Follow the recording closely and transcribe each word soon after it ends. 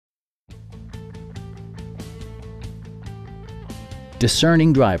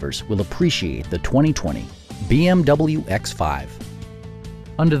Discerning drivers will appreciate the 2020 BMW X5.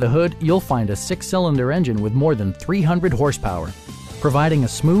 Under the hood, you'll find a 6-cylinder engine with more than 300 horsepower, providing a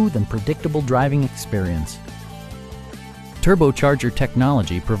smooth and predictable driving experience. Turbocharger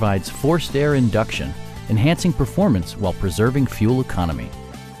technology provides forced air induction, enhancing performance while preserving fuel economy.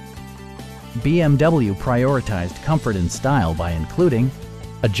 BMW prioritized comfort and style by including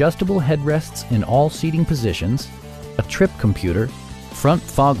adjustable headrests in all seating positions, a trip computer, front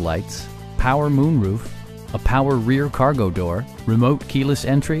fog lights, power moonroof, a power rear cargo door, remote keyless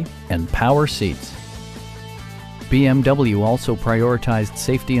entry, and power seats. BMW also prioritized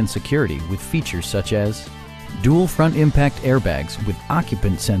safety and security with features such as dual front impact airbags with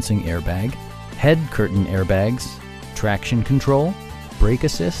occupant sensing airbag, head curtain airbags, traction control, brake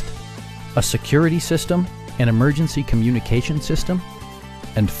assist, a security system, an emergency communication system,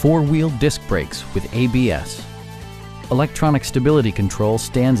 and 4-wheel disc brakes with ABS. Electronic stability control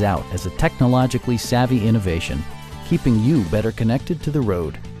stands out as a technologically savvy innovation, keeping you better connected to the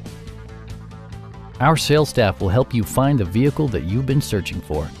road. Our sales staff will help you find the vehicle that you've been searching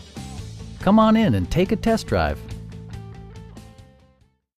for. Come on in and take a test drive.